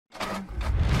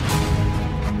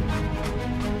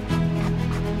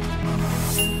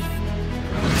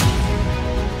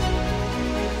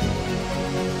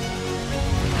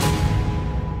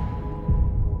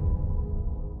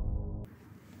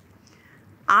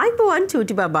ආයිබෝවන්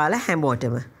චූටි බබාලා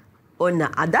හැමෝටම. ඔන්න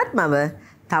අදත් මම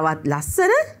තවත්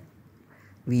ලස්සන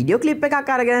වීඩියෝ ක්ලිප්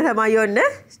එකක් අරගෙන තමයි ඔන්න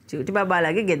චූටි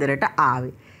බබාලාගේ ගෙදරට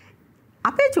ආවේ.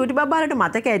 අපේ චූටි බබාලට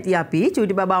මතක ඇති අපි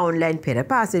චූටි බබා ඔන්ලයින්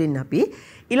පෙරපාසලින් අපි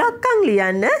ඉලක්කම්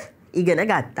ලියන්න ඉගෙන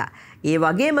ගත්තා. ඒ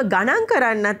වගේම ගණන්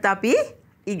කරන්නත් අපි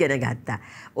ඉගෙන ගත්තා.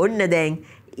 ඔන්න දැන්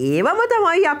ඒවම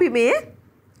තමයි අපි මේ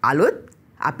අලුත්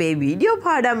අපේ වීඩියෝ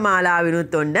පාඩම්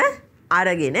මාලාවෙනුත් ඔන්න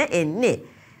අරගෙන එන්නේ.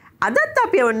 අදත්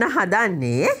අපි ඔන්න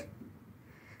හදන්නේ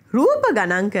රූප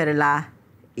ගණන් කරලා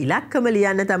ඉලක්කම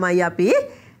ලියන්න තමයි අපි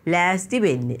ලෑස්ති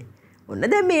වෙන්නේ. ඔන්න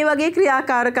දැන් මේ වගේ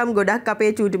ක්‍රියාකාරකම් ගොඩක්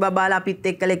අපේ චූටි බබාලා අපිත්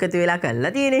එක්කලා එකතු වෙලා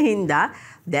කරලා තියෙන හින්දා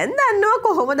දැන් දන්නවා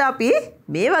කොහොමද අපි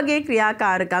මේ වගේ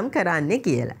ක්‍රියාකාරකම් කරන්නේ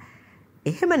කියලා.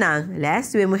 එහෙමනම්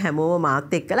ලෑස්ති වෙමු හැමෝම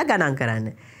මාත් එක්කලා ගණන් කරන්න.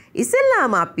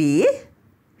 ඉස්සෙල්ලාම අපි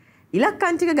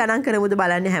ඉලක්කම් ටික ගණන් කරමුද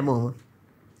බලන්න හැමෝම.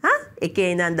 හා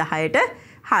 1 ඉඳන් 10ට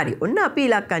හරි. ඔන්න අපි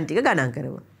ඉලක්කම් ටික ගණන්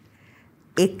කරමු.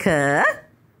 1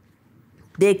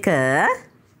 2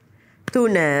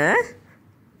 3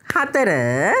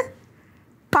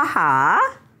 4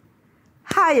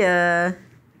 5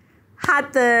 6 7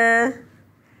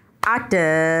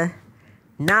 8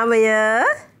 9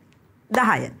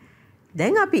 10.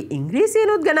 දැන් අපි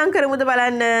ඉංග්‍රීසියෙන්ුත් ගණන් කරමුද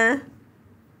බලන්න.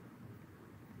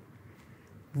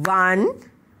 1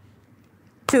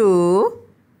 2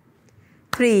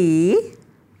 3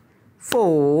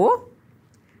 4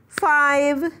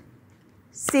 5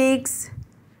 6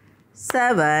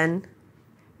 7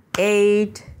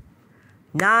 8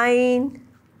 9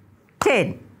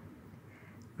 10.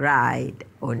 right.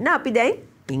 ඔන්න අපි දැන්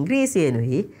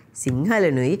ඉංග්‍රීසියෙනුයි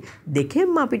සිංහලනුයි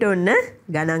දෙකෙන්ම අපිට ඔන්න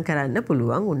ගණන් කරන්න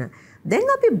පුළුවන් වුණා. දැන්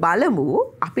අපි බලමු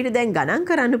අපිට දැන් ගණන්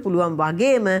කරන්න පුළුවන්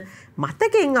වගේම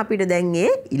මතකෙන් අපිට දැන්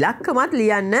ඒ ඉලක්කමත්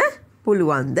ලියන්න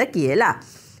පුළුවන්ද කියලා.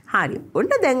 හරි.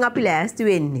 ඔන්න දැන් අපි ලෑස්ති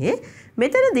වෙන්නේ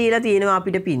මෙතන දීලා තියෙනවා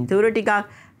අපිට පින්තූර ටිකක්.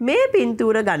 මේ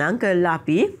පින්තූර ගණන් කරලා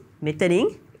අපි මෙතනින්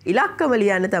ඉලක්කම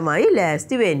ලියන්න තමයි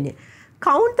ලෑස්ති වෙන්නේ.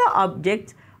 count the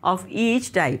objects of each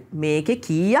type. මේකේ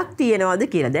කීයක් තියෙනවද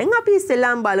කියලා. දැන් අපි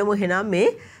ඉස්සෙල්ලාම බලමු එහෙනම් මේ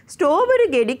ස්ට්‍රෝබෙරි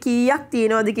ගෙඩි කීයක්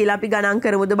තියෙනවද කියලා අපි ගණන්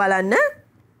කරමුද බලන්න.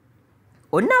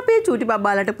 ඔන්න අපේ චූටි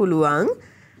බබාලට පුළුවන්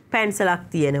පැන්සලක්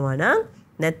තියෙනවා නම්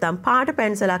නැත්නම් පාට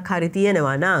පැන්සලක් හරි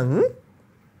තියෙනවා නම්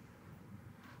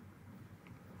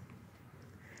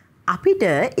අපිට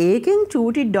ඒකෙන්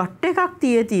චූටි ඩොට් එකක්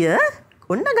තිය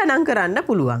ඔන්න ගණන් කරන්න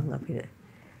පුළුවන් අපිට.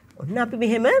 ඔන්න අපි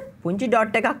මෙහෙම පුංචි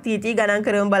ඩොට් එකක් තිය ගණන්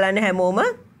කරමු බලන්න හැමෝම.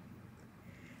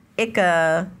 1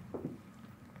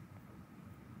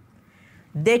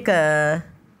 2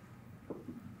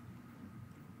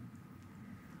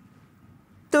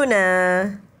 3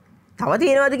 තව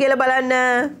තියෙනවද කියලා බලන්න.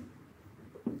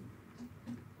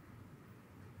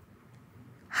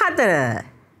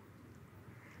 4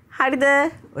 හරිද?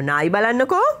 ඔන්න ආයි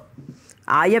බලන්නකෝ.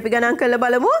 ආයි අපි ගණන් කරලා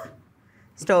බලමු.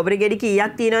 ස්ට්‍රෝබෙරි ගෙඩි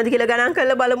කීයක් තියෙනවද කියලා ගණන්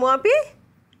කරලා බලමු අපි.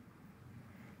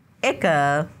 1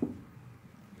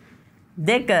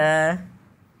 2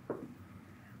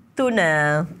 3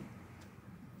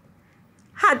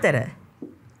 4.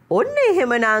 ඔන්න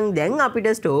එහෙමනම් දැන් අපිට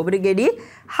ස්ට්‍රෝබෙරි ගෙඩි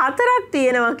 4ක්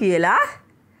තියෙනවා කියලා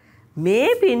මේ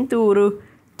පින්තූරු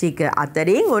ටික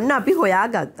අතරින් ඔන්න අපි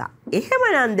හොයාගත්තා.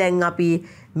 එහෙමනම් දැන් අපි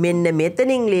මෙන්න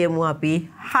මෙතනින් ලියමු අපි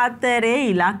 4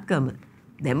 ඉලක්කම.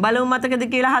 දැන් බලමු මතකද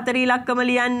කියලා 4 ඉලක්කම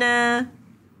ලියන්න.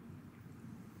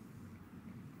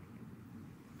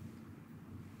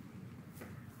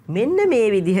 මෙන්න මේ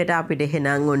විදිහට අපිට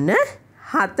එහෙනම් ඔන්න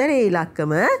 4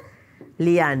 ඉලක්කම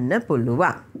ලියන්න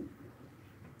පුළුවන්.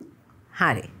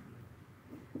 හරි.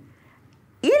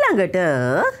 ඊළඟට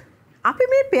අපි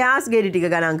මේ ප්‍යාස් ගෙඩි ටික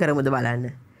ගණන් කරමුද බලන්න.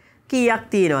 කීයක්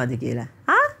තියෙනවද කියලා.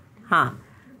 හා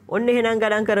ඔන්න එහෙනම්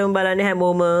ගණන් කරමු බලන්න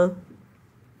හැමෝම.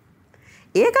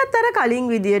 ඒකත් අර කලින්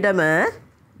විදියටම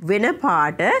වෙන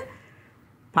පාට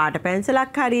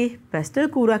පැන්සලක් හරි පැස්ටල්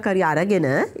කූරක් හරි අරගෙන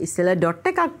ඉස්සෙල්ලා ඩොට්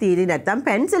එකක් තියෙදි නැත්නම්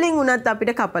පැන්සලෙන් උනත්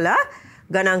අපිට කපලා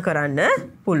ගණන් කරන්න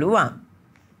පුළුවන්.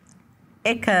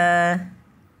 1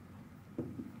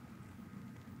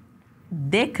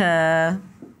 2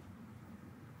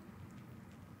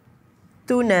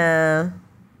 3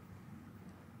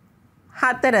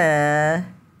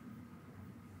 4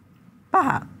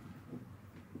 5.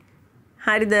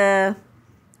 හරිද?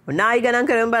 ඔන්න ආයි ගණන්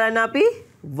කරමු බලන්න අපි.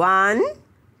 1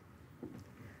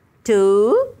 2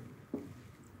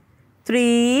 3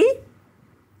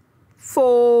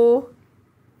 4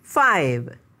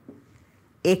 5.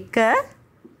 1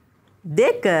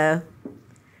 2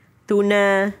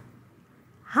 3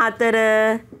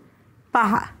 4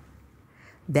 5.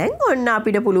 දැන් ඔන්න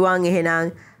අපිට පුළුවන් එහෙනම්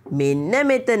මෙන්න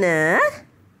මෙතන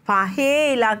 5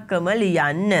 ඉලක්කම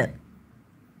ලියන්න.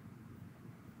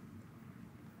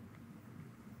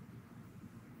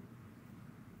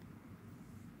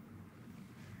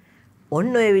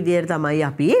 ඔන්න ඔය විදිහට තමයි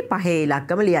අපි පහේ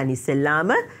ඉලක්කම ලියන්නේ. ඉස්සෙල්ලාම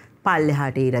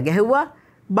පල්ලෙහාට ඉර ගැහුවා.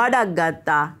 බඩක්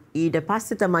ගත්තා. ඊට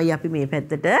පස්සේ තමයි අපි මේ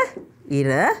පැත්තට ඉර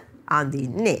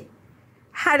අඳින්නේ.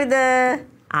 හරිද?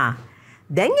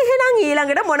 දැන් එහෙනම්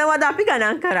ඊළඟට මොනවද අපි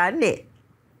ගණන් කරන්නේ?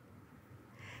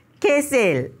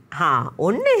 කෙසෙල්.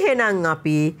 ඔන්න එහෙනම්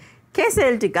අපි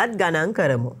කෙසෙල් ටිකත් ගණන්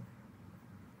කරමු.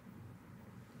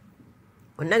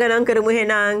 ඔන්න ගණන් කරමු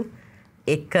එහෙනම්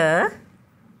 1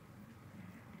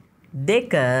 2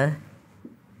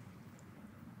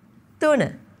 3.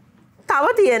 තව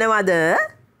තියෙනවද?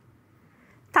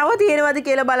 තව තියෙනවද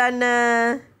කියලා බලන්න.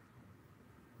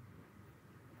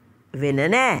 වෙන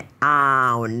නෑ.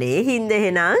 ඔන්නේ හින්දා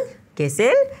එහෙනම්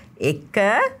කෙසෙල් 1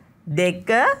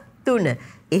 2 3.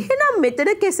 එහෙනම් මෙතන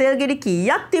කෙසෙල් ගෙඩි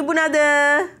කීයක් තිබුණද?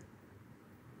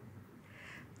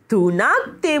 3ක්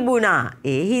තිබුණා.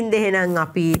 ඒ හින්දා එහෙනම්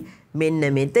අපි මෙන්න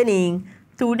මෙතනින්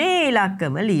 3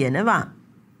 ඉලක්කම ලියනවා.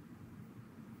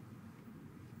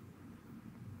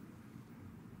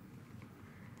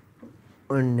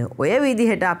 ඔන්න ඔය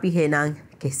විදිහට අපි එහෙනම්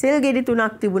කෙසෙල් ගෙඩි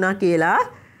 3ක් තිබුණා කියලා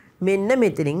මෙන්න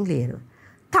මෙතනින් ලියනවා.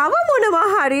 තව මොනවා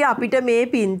හරි අපිට මේ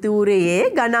පින්තූරයේ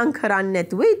ගණන් කරන්න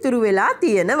නැතුව ඉතුරු වෙලා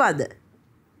තියෙනවද?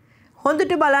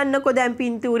 හොඳට බලන්නකෝ දැන්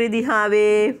පින්තූරේ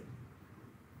දිහාවේ.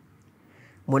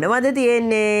 මොනවද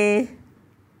තියෙන්නේ?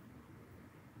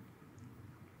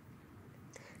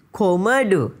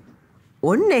 කොමඩු.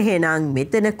 ඔන්න එහෙනම්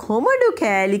මෙතන කොමඩු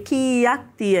කෑලි කීයක්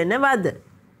තියෙනවද?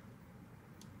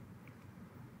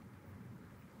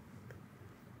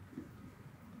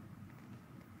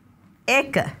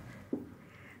 එක.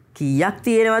 කීයක්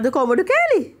තියෙනවද කොමඩු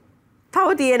කෑලි? තව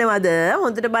තියෙනවද?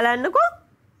 හොඳට බලන්නකෝ.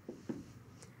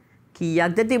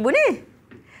 කීයක්ද තිබුණේ?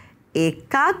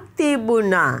 එකක්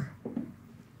තිබුණා.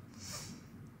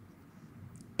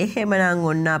 එහෙමනම්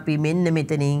ඔන්න අපි මෙන්න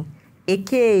මෙතනින්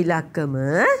එකේ ඉලක්කම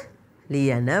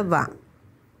ලියනවා.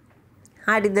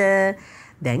 හරිද?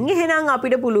 දැන් එහෙනම්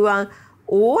අපිට පුළුවන්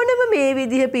ඕනම මේ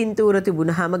විදිහ පින්තූර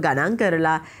තිබුණාම ගණන්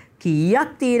කරලා කීයක්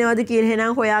තියෙනවද කියලා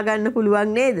එහෙනම් හොයාගන්න පුළුවන්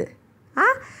නේද?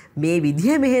 මේ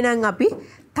විදිහම එහෙනම් අපි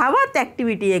තවත්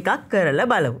ඇක්ටිවිටි එකක්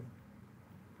කරලා බලමු.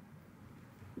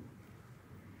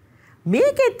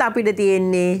 මේකෙත් අපිට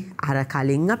තියෙන්නේ අර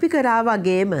කලින් අපි කරා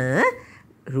වගේම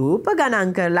රූප ගණන්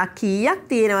කරලා කීයක්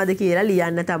තියෙනවද කියලා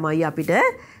ලියන්න තමයි අපිට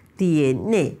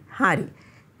තියෙන්නේ. හරි.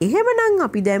 එහෙමනම්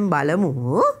අපි දැන් බලමු.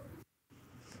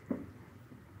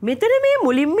 මෙතන මේ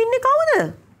මුලින්ම ඉන්නේ කවුද?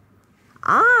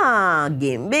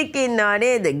 ගෙම්බෙක් ඉන්නව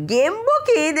නේද? ගෙම්බෝ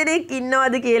කී දෙනෙක්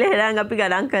ඉන්නවද කියලා එහෙනම් අපි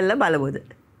ගණන් කරලා බලමුද?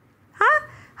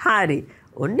 හරි.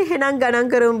 ඔන්න එහෙනම් ගණන්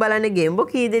කරමු බලන්න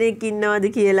ගෙම්බෝ කී දෙනෙක් ඉන්නවද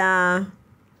කියලා.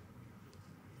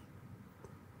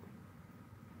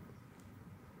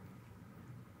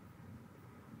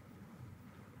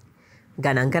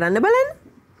 ගණන් කරන්න බලන්න.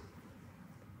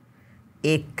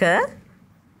 1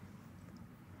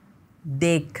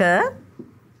 2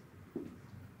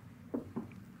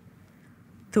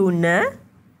 3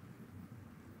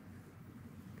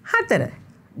 4.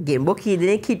 ගෙම්බෝ කී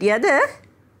දෙනෙක් හිටියද?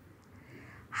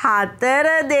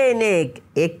 4 දෙනෙක්.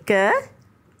 1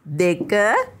 2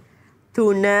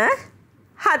 3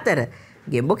 4.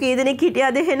 ගෙම්බෝ කී දෙනෙක්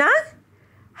හිටියද එහෙනම්?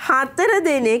 4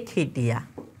 දෙනෙක් හිටියා.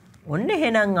 ඔන්න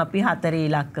එහෙනම් අපි 4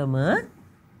 ඉලක්කම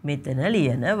මෙතන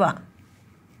ලියනවා.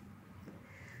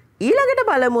 ඊළඟට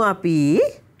බලමු අපි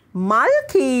මල්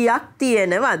කීයක්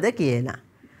තියෙනවද කියලා.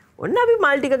 ඔන්න අපි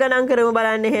මල් ටික ගණන් කරමු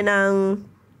බලන්න එහෙනම්.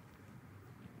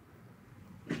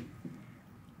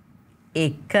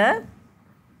 1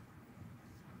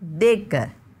 2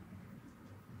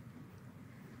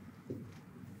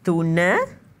 3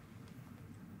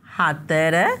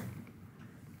 4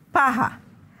 5.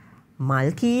 මල්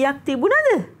කීයක් තිබුණද?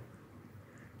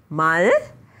 මල්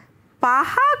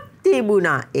 5ක්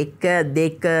තිබුණා. 1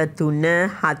 2 3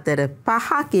 4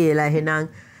 5 කියලා එහෙනම්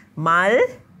මල්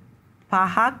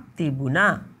 5ක්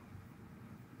තිබුණා.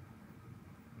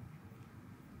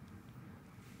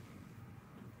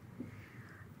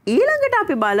 ඊළඟට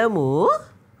අපි බලමු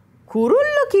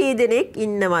කුරුල්ලෝ කී දෙනෙක්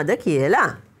ඉන්නවද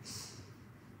කියලා.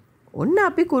 ඔන්න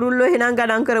අපි කුරුල්ලෝ එහෙනම්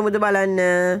ගණන් කරමුද බලන්න.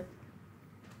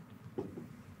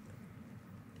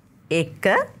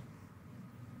 1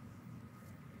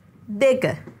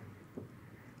 2.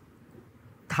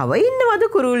 තව ඉන්නවද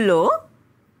කුරුල්ලෝ?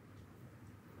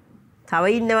 තව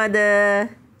ඉන්නවද?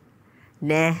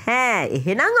 නැහැ.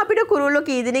 එහෙනම් අපිට කුරුල්ලෝ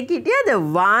කී දෙනෙක් හිටියද?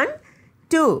 1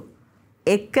 2.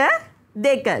 1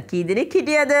 2. කී දෙනෙක්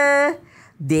හිටියද?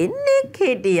 දෙන්නෙක්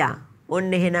හිටියා.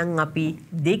 ඔන්න එහෙනම් අපි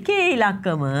 2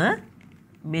 ඉලක්කම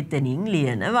මෙතනින්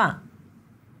ලියනවා.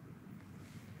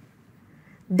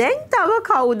 දැන් තව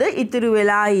කවුද ඉතුරු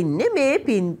වෙලා ඉන්නේ මේ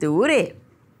පින්තූරේ?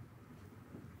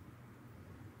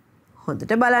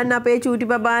 හොඳට බලන්න අපේ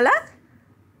චූටි බබාලා.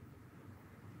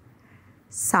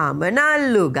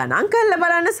 සමනල්ලු ගණන් කරලා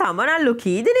බලන්න සමනල්ලු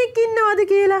කී දෙනෙක් ඉන්නවද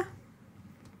කියලා.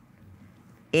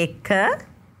 1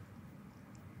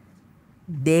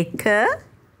 2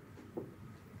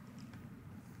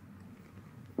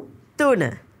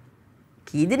 3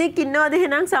 කී දෙනෙක් ඉන්නවද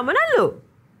එහෙනම් සමනල්ලු?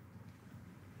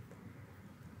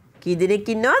 කී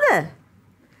දෙනෙක් ඉන්නවද?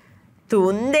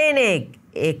 3 දෙනෙක්.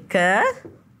 1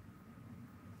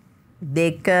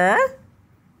 2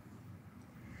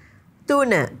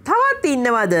 3 තවත්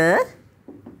ඉන්නවද?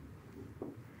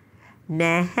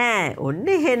 නැහැ. ඔන්න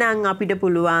එහෙනම් අපිට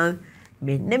පුළුවන්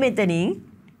මෙන්න මෙතනින්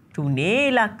 3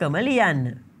 ඉලක්කම ලියන්න.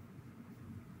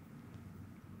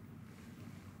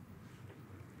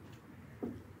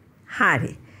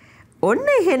 හරි. ඔන්න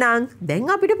එහෙනම් දැන්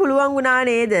අපිට පුළුවන් වුණා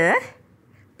නේද?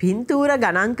 පින්තූර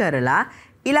ගණන් කරලා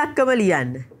ඉලක්කම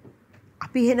ලියන්න.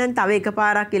 අපි එහෙනම් තව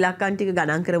එකපාරක් ඉලක්කම් ටික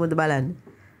ගණන් කරමුද බලන්න.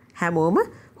 හැමෝම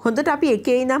හොඳට අපි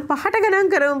 1 ඉඳන් 5ට ගණන්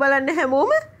කරමු බලන්න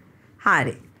හැමෝම.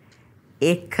 හරි.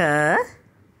 1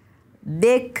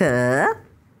 2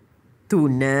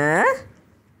 3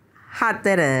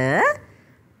 4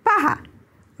 5.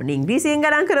 ඔන්න ඉංග්‍රීසියෙන්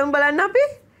ගණන් කරමු බලන්න අපි.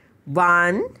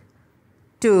 1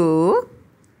 2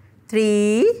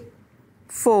 3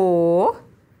 4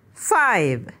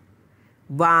 5.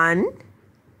 1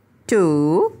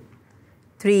 2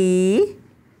 3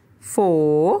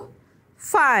 4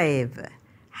 5.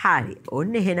 හරි.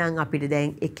 ඔන්න එහෙනම් අපිට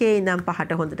දැන් 1 ඉඳන්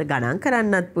 5ට හොඳට ගණන්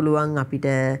කරන්නත් පුළුවන් අපිට.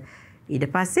 ඊට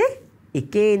පස්සේ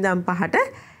 1 ඉඳන් 5ට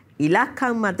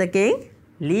ඉලක්කම් මතකෙන්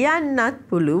ලියන්නත්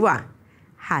පුළුවන්.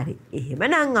 හරි.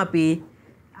 එහෙමනම් අපි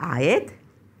ආයෙත්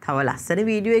තව ලස්සන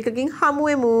වීඩියෝ එකකින් හමු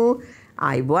වෙමු.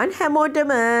 ආයිබෝන්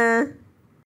හැමෝටම.